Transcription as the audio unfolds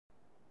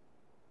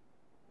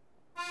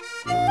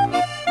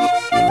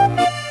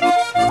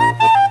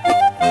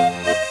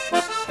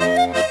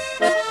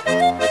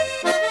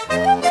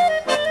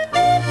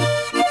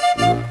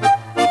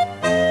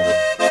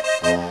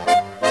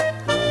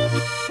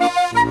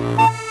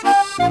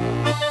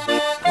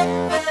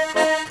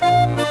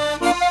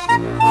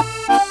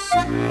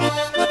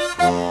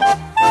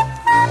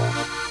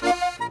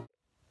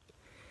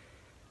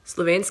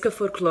Slovenska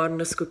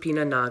folklorna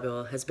skupina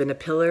Nagelj has been a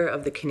pillar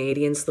of the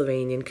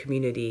Canadian-Slovenian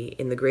community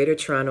in the Greater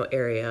Toronto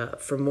Area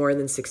for more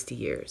than 60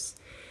 years.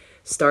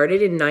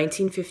 Started in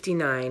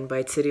 1959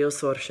 by Cyril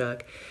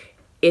Sorshak,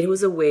 it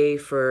was a way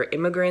for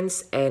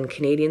immigrants and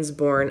Canadians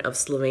born of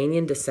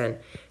Slovenian descent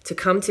to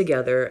come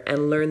together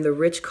and learn the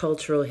rich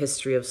cultural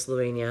history of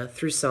Slovenia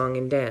through song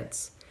and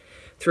dance.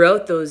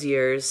 Throughout those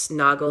years,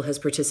 Nagelj has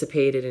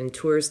participated in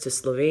tours to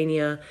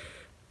Slovenia,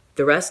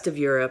 the rest of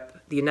Europe,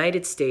 the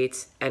United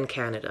States, and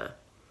Canada.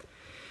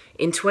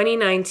 In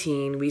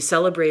 2019, we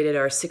celebrated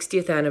our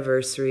 60th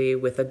anniversary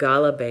with a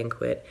gala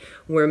banquet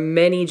where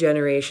many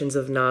generations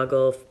of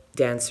Nagelj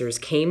dancers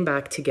came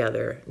back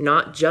together,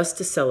 not just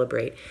to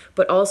celebrate,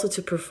 but also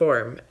to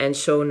perform and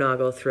show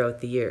Nagelj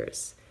throughout the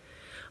years.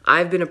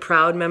 I've been a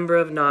proud member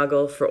of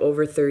Nagelj for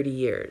over 30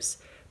 years,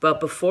 but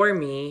before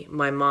me,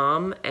 my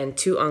mom and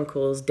two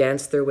uncles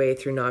danced their way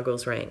through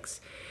Nagelj's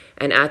ranks.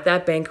 And at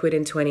that banquet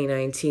in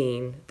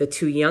 2019, the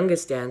two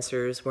youngest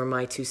dancers were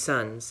my two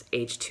sons,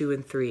 aged 2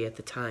 and 3 at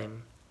the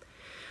time.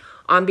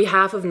 On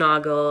behalf of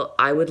Nagelj,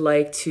 I would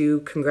like to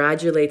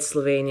congratulate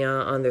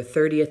Slovenia on their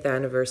 30th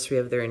anniversary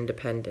of their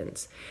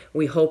independence.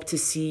 We hope to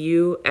see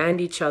you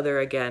and each other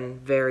again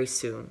very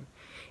soon.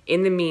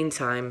 In the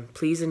meantime,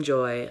 please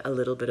enjoy a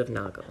little bit of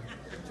Nagelj.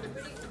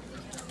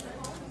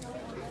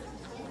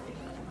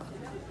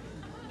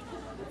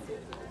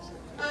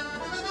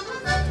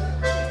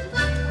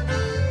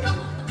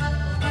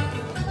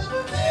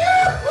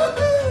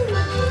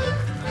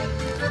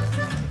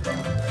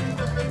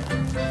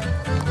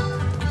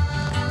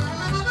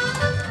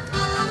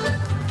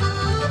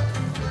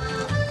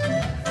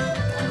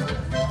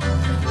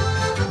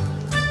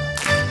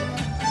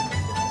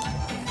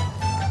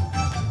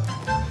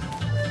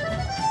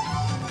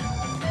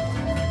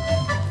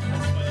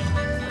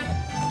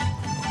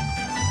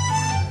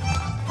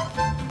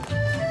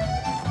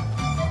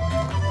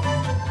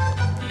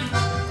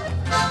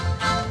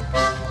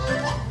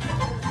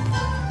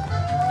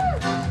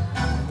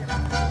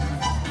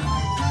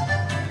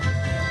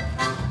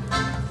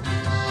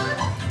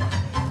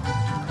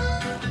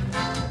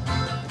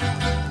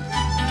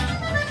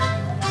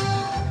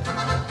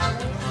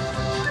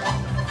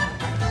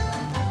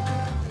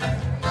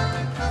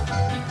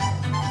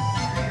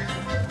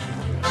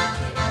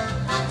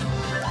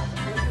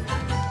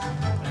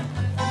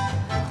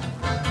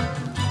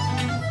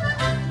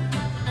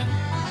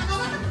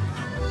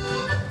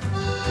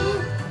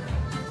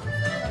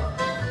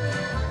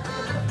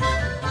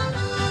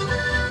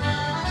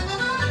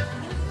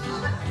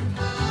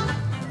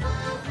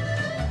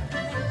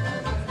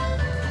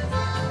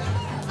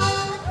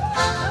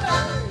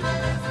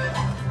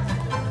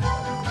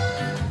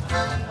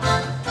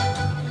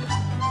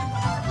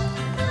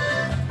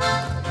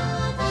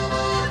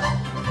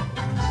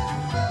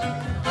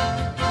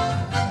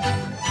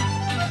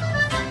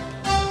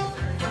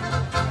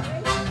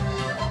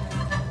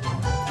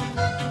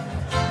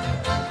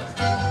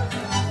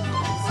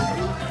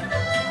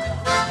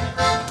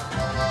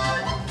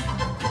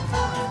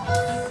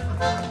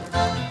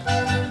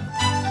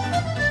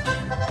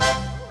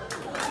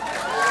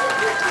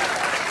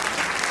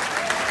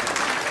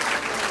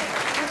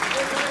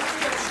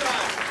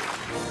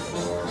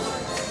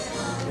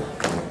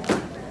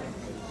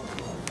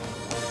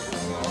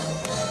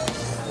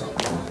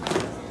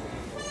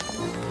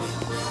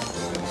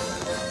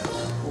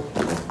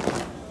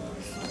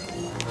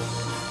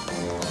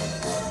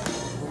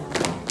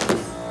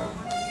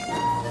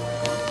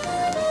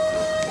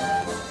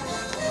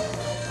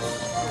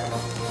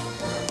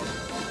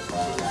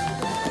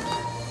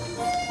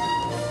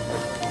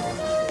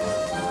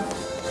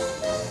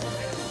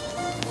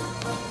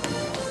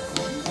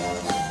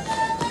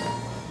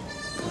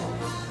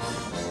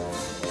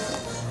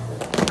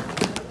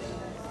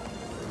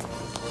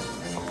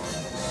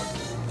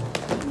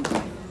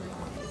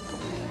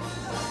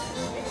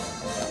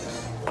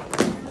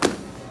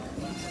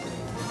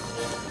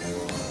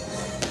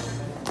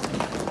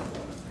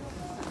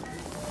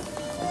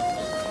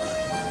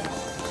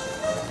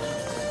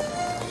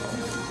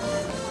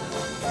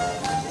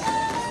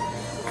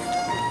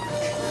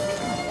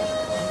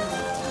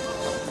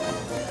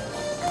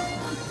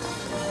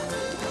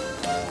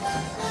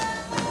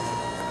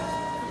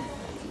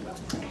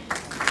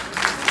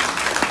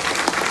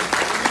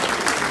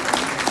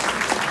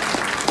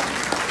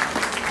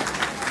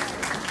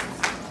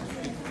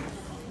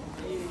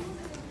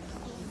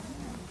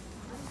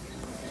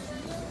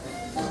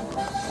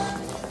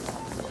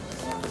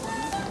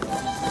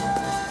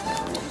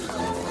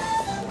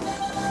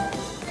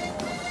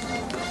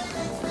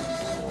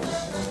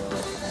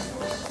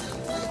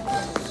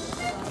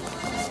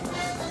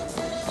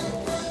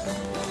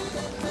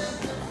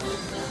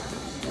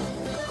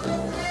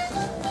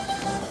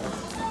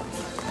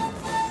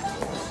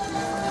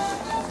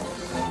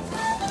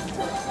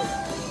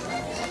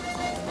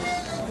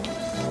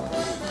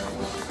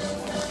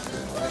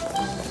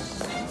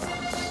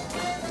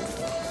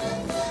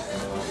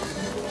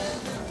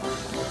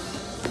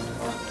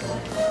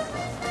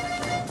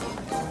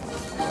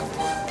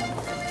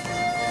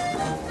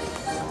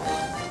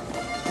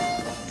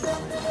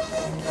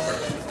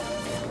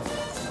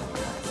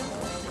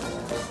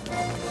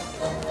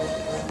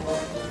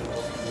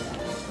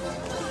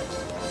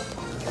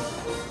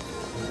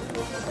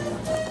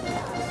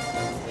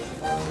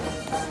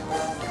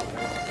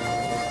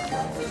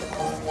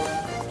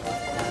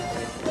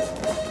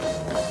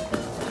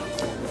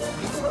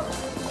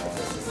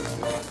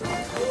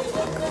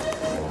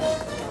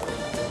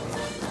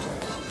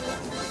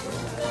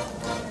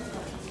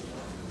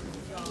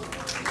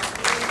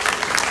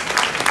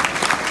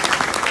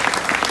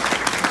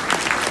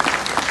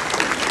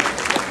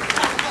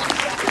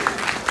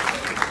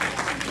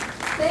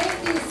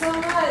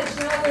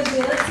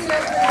 energy. Let's hear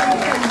it for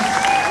them.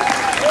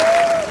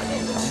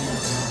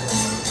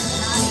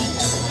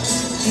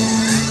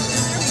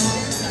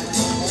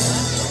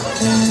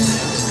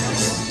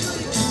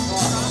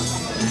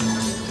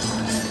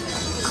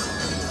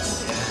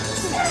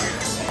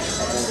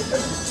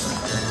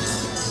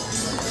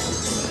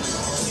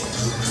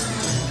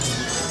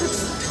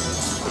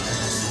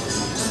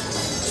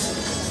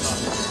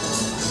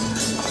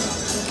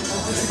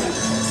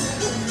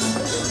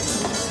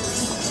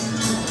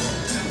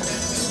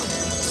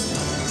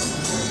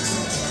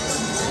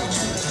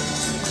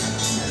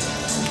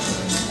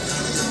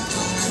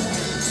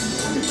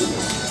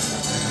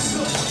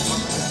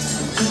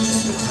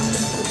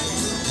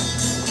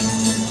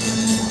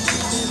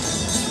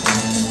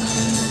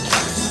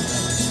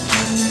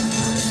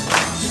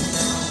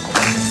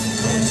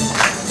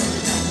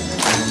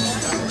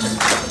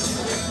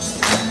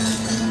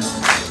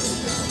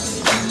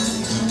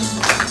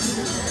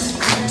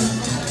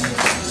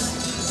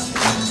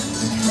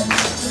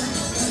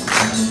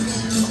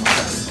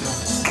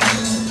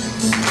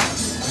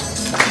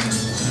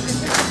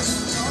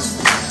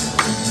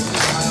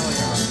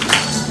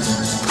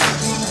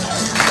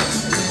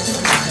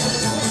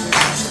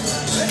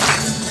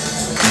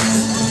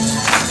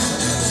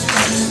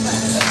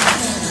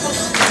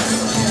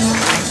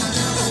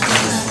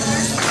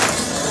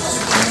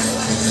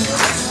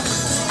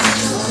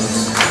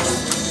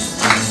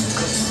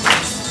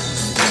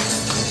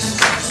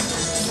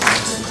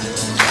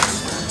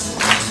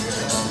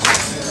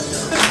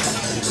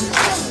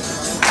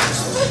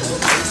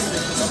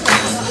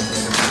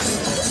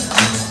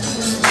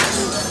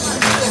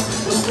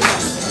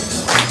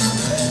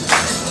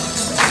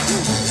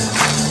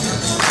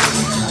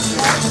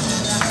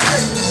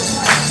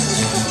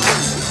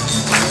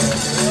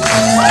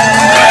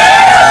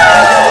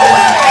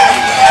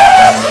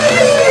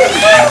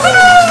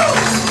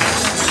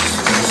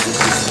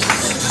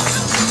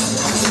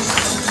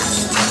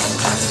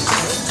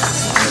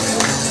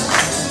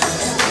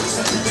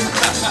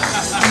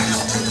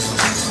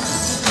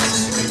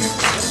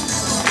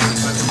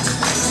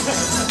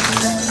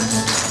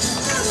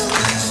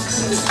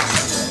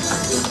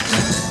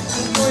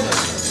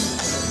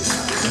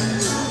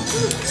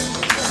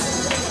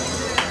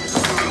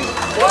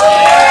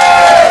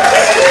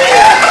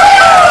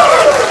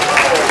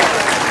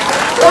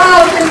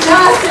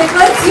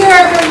 Let's hear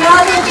it from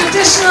another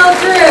traditional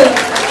group.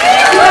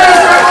 You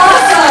guys are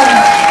awesome.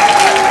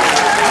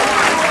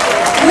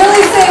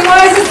 Really saying,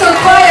 why is it so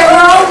quiet?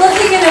 We're all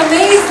looking in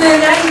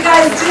amazement at you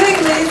guys doing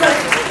these. That's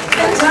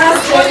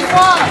fantastic.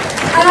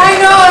 And I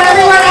know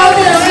everyone out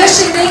there is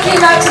wishing they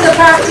came out to the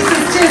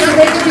practices too so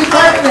they could be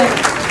part of it.